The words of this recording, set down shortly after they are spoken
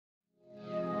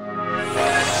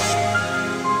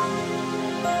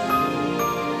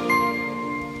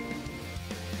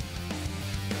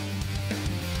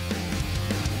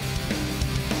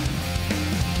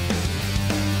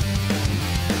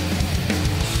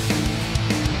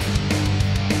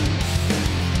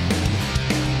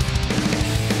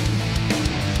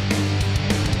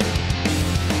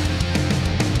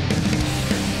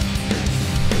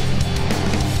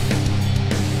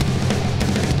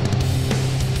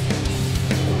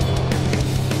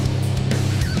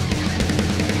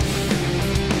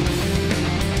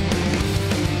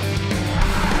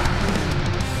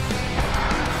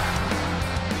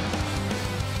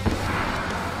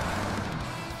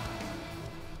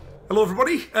Hello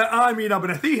everybody, I'm Ian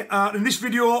Abernethy. In this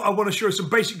video I want to show you some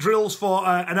basic drills for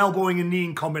an elbowing and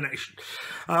kneeing combination.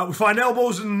 We find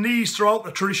elbows and knees throughout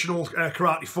the traditional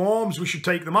karate forms. We should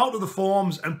take them out of the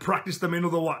forms and practice them in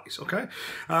other ways, okay?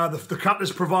 The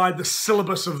katas provide the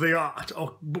syllabus of the art,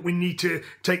 but we need to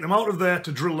take them out of there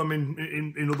to drill them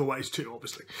in other ways too,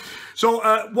 obviously. So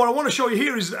what I want to show you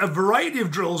here is a variety of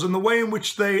drills and the way in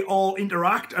which they all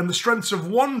interact, and the strengths of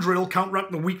one drill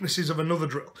counteract the weaknesses of another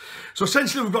drill. So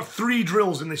essentially we've got three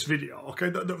drills in this video, okay?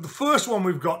 The first one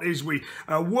we've got is we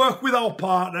work with our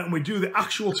partner and we do the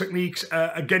actual techniques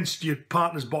against your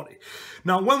partner's body.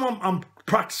 Now when I'm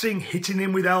practicing hitting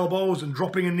him with elbows and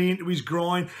dropping a knee into his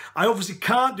groin, I obviously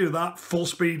can't do that full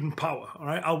speed and power, all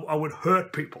right? I would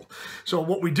hurt people. So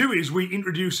what we do is we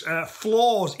introduce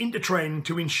flaws into training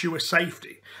to ensure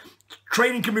safety.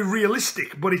 Training can be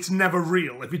realistic, but it's never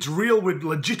real. If it's real, we're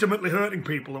legitimately hurting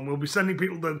people, and we'll be sending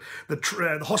people to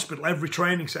the hospital every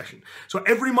training session. So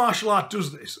every martial art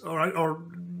does this, all right? Or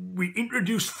we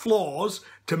introduce flaws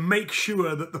to make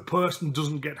sure that the person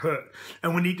doesn't get hurt.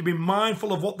 And we need to be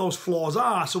mindful of what those flaws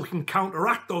are so we can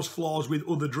counteract those flaws with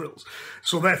other drills.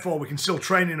 So therefore we can still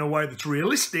train in a way that's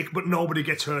realistic, but nobody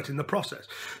gets hurt in the process.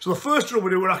 So the first drill we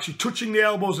do, we're actually touching the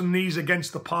elbows and knees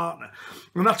against the partner.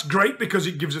 And that's great because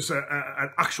it gives us an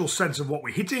actual sense of what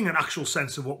we're hitting, an actual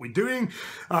sense of what we're doing.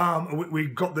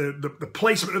 We've got the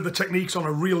placement of the techniques on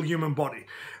a real human body.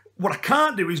 What I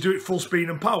can't do is do it full speed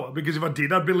and power, because if I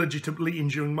did, I'd be legitimately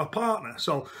injuring my partner.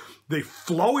 So the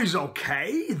flow is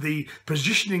okay, the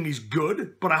positioning is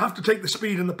good, but I have to take the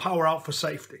speed and the power out for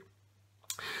safety.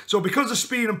 So because the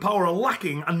speed and power are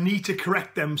lacking, I need to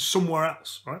correct them somewhere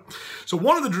else, right? So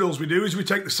one of the drills we do is we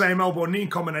take the same elbow and knee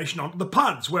combination onto the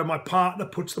pads, where my partner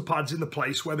puts the pads in the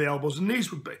place where the elbows and knees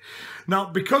would be. Now,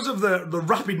 because of the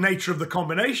rapid nature of the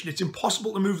combination, it's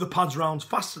impossible to move the pads around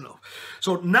fast enough.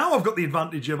 So now I've got the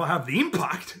advantage of I have the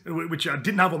impact, which I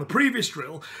didn't have on the previous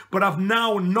drill, but I've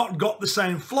now not got the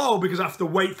same flow because I have to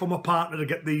wait for my partner to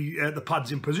get the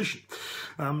pads in position.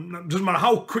 It doesn't matter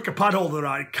how quick a pad holder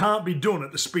are, it can't be done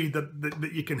at the speed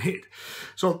that you can hit.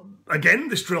 So again,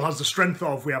 this drill has the strength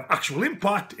of we have actual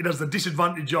impact. It has the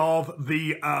disadvantage of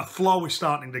the flow is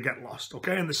starting to get lost,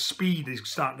 okay, and the speed is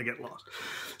starting to get lost.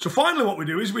 So finally what we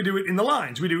do is we do it in the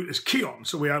lines. We do it as Kion.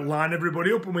 So we line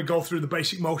everybody up and we go through the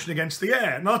basic motion against the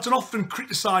air. Now that's an often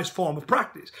criticised form of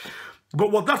practice. But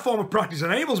what that form of practice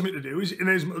enables me to do is it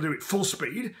enables me to do it full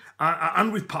speed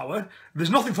and with power. There's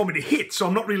nothing for me to hit, so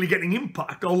I'm not really getting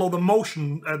impact, although the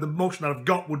motion that I've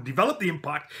got would develop the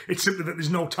impact. It's simply that there's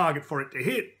no target for it to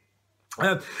hit.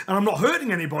 And I'm not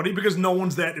hurting anybody because no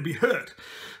one's there to be hurt.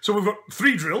 So we've got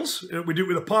three drills. We do it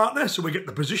with a partner, so we get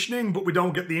the positioning, but we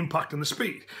don't get the impact and the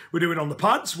speed. We do it on the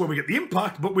pads, where we get the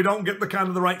impact, but we don't get the kind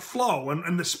of the right flow,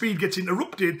 and the speed gets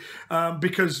interrupted or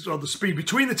the speed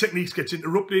between the techniques gets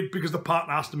interrupted because the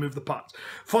partner has to move the pads.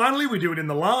 Finally, we do it in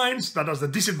the lines. That has the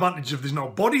disadvantage of there's no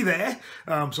body there,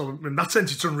 so in that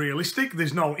sense it's unrealistic.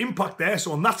 There's no impact there,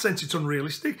 so in that sense it's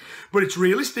unrealistic, but it's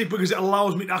realistic because it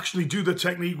allows me to actually do the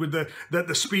technique with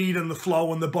the speed and the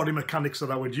flow and the body mechanics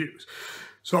that I would use.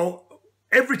 So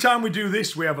every time we do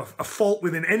this, we have a fault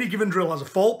within any given drill has a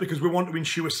fault because we want to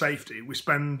ensure safety. We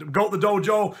go to the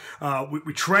dojo,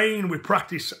 we train, we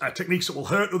practice techniques that will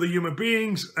hurt other human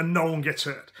beings, and no one gets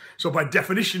hurt. So by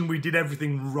definition, we did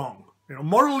everything wrong. You know,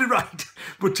 morally right,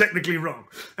 but technically wrong.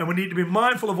 And we need to be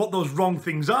mindful of what those wrong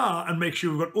things are and make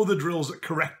sure we've got other drills that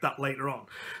correct that later on.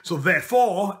 So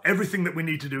therefore, everything that we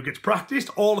need to do gets practiced.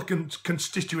 All the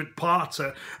constituent parts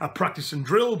are practice and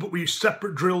drill, but we use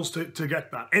separate drills to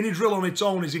get that. Any drill on its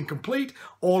own is incomplete.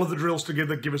 All of the drills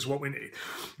together give us what we need.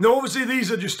 Now, obviously, these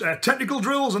are just technical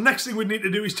drills. The next thing we need to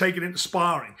do is take it into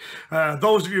sparring.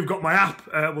 Those of you who've got my app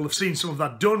will have seen some of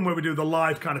that done, where we do the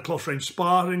live kind of close-range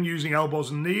sparring using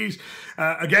elbows and knees.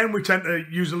 Again, we tend to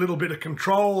use a little bit of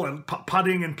control and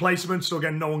padding and placement, so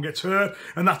again, no one gets hurt,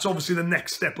 and that's obviously the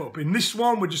next step up. In this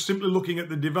one, we're just simply looking at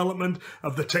the development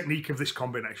of the technique of this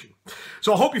combination.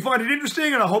 So I hope you find it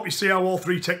interesting, and I hope you see how all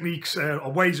three techniques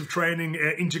or ways of training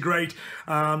integrate.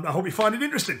 I hope you find it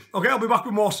interesting. Okay, I'll be back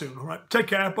with more soon. All right, take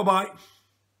care. Bye-bye.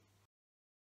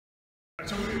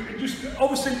 So just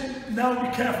obviously now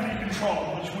be careful in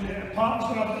control. Just when your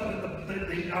partner's going to have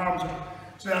the arms up.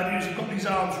 So the idea is you've got these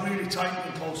arms really tight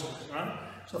and close, right?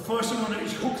 So the first thing I'm going to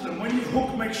do is hook them. When you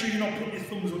hook, make sure you're not putting your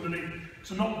thumbs underneath.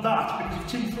 So not that, because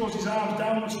if Tim throws his arms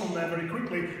downwards from there very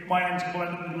quickly, my hands will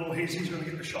end up below his, he's going to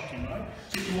get the shocking, right?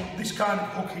 So you want this kind of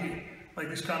hook here, like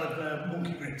this kind of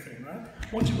monkey grip thing, right?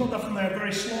 Once you've got that from there,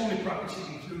 very slowly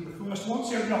practicing through the first one,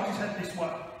 so you knock his head this way.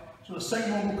 So the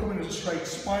second one will come in as a straight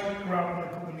spike around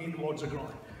and put the knee towards the groin.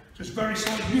 So it's very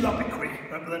slow. You do that bit quick,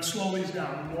 right? But then slow these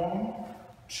down. 1,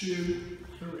 2,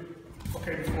 3.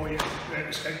 Okay, before you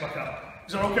escape back out.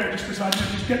 Is that okay? Just because I'm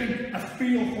just getting a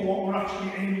feel for what we're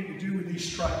actually aiming to do with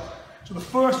these strikes. So the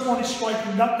first one is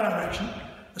striking that direction,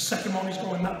 the second one is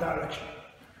going that direction.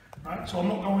 Right? So I'm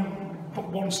not going put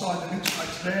one side and each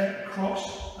side's there,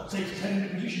 cross, that takes his head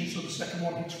into position, so the second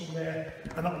one hits from there,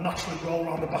 and that'll naturally roll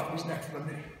around the back of his neck for the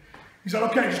knee. Is that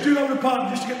okay? Just do that with the partner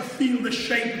just to get the feel of the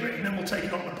shape of it, and then we'll take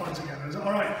it on the pads again. Is that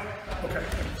alright? Okay.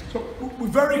 So we're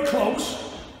very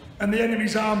close, and the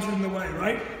enemy's arms are in the way,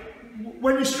 right?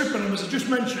 When you're stripping them, as I just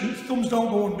mentioned, thumbs don't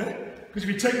go under, because if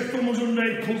you take the thumbs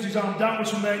under, he pulls his arm downwards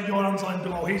from there, your hand's lying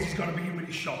below his, he's going to be in with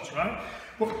his shots, right?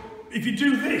 But if you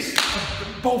do this,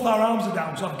 both our arms are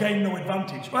down, so I've gained no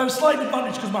advantage. I have a slight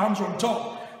advantage because my hands are on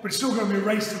top, but it's still going to be a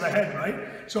race to the head, right?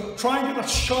 So try and get that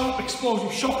sharp,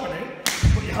 explosive shock on it,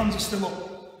 but your hands are still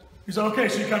up. Is that okay?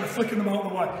 So you're kind of flicking them out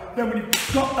of the way. Then when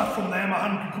you've got that from there, my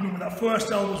hand can come in with that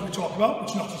first elbow as we talked about,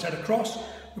 which knocks his head across.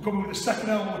 We're coming with the second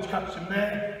elbow, which catches him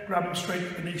there, grab him straight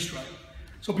at the knee strike.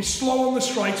 So be slow on the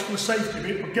strikes for the safety of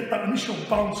it, but get that initial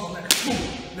bounce on there. Boom,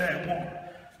 there,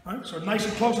 1. Right? So nice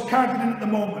and close. I can't get in at the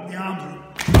moment, the arms are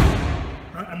up.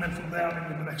 Right? And then from there, I'm in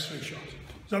with the next 3 shots.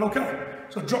 Is that okay?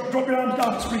 So drop your arms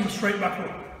down and swing them straight back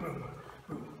up. Boom,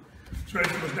 boom. So ready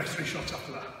for those next 3 shots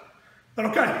after that. Is that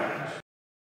okay?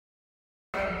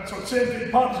 So same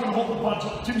thing, partner's going to hold the pads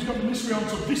up. Tim's got the mystery on,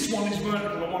 so this one is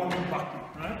vertical, I want to move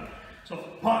backward, right? So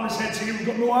partner's head's here, we've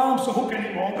got no arms to hook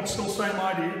anymore, but still same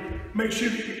idea. Make sure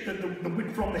you get the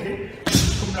width from the hip,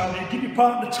 come down here, give your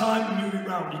partner time to move it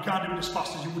round. You can't do it as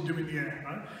fast as you would do in the air,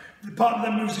 right? The partner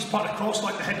then moves this part across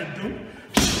like the head had done.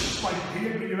 Strike it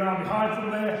here, bring your arm behind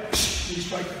from there, and you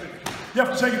strike the finish. You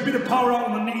have to take a bit of power out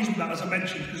on the knees with that, as I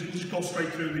mentioned, because it will just go straight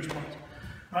through these points.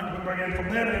 Right, we're going in from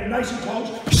there, again, nice and close.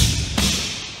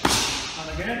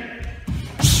 And again.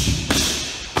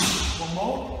 One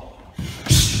more.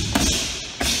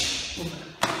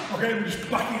 Okay, we're just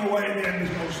backing away at the end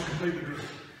as well, just to complete the drill.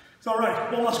 It's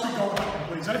alright, one last quick go back,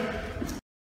 please, eh?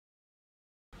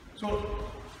 So,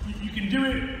 you can do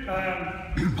it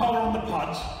power on the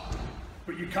pads,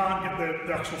 but you can't get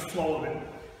the actual flow of it.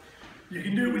 You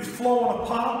can do it with flow on a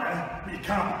partner, but you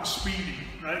can't put the speed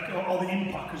in, right? Or the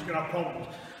impact, because you're going to have problems.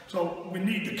 So we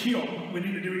need the key on, we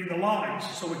need to do it in the lines,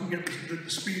 so we can get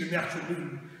the speed and the actual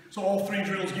movement. So all 3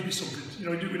 drills give you something. You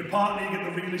know, you do it with a partner, you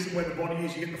get the realism where the body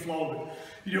is, you get the flow of it.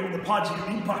 You do it on the pads, you get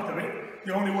the impact of it.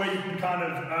 The only way you can kind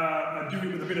of do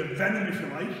it with a bit of venom, if you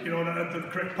like, you know, at the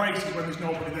correct pace is when there's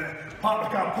nobody there. Partner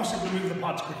can't possibly move the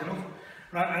pads quick enough,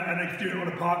 right? And if you do it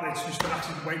on a partner, it's just an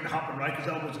accident waiting to happen, right?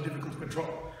 Because elbows are difficult to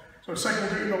control. So second we'll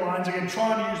do it in the lines again,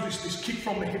 try and use this kick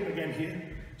from the hip again here.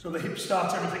 So the hip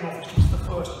starts everything off, it's just the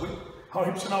first whip. Our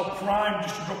hips are now primed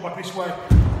just to drop back this way.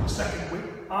 The second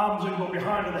whip, arms are going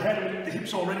behind of the head, the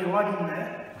hips already lagging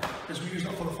there, as we use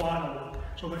that for the final one.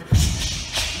 So the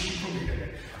from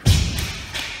here,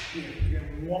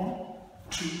 again, 1,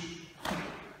 2, 3.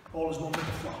 All is one with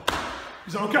the flow.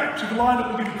 Is that okay? So the line up,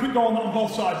 we'll give you a quick go on that on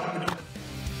both sides.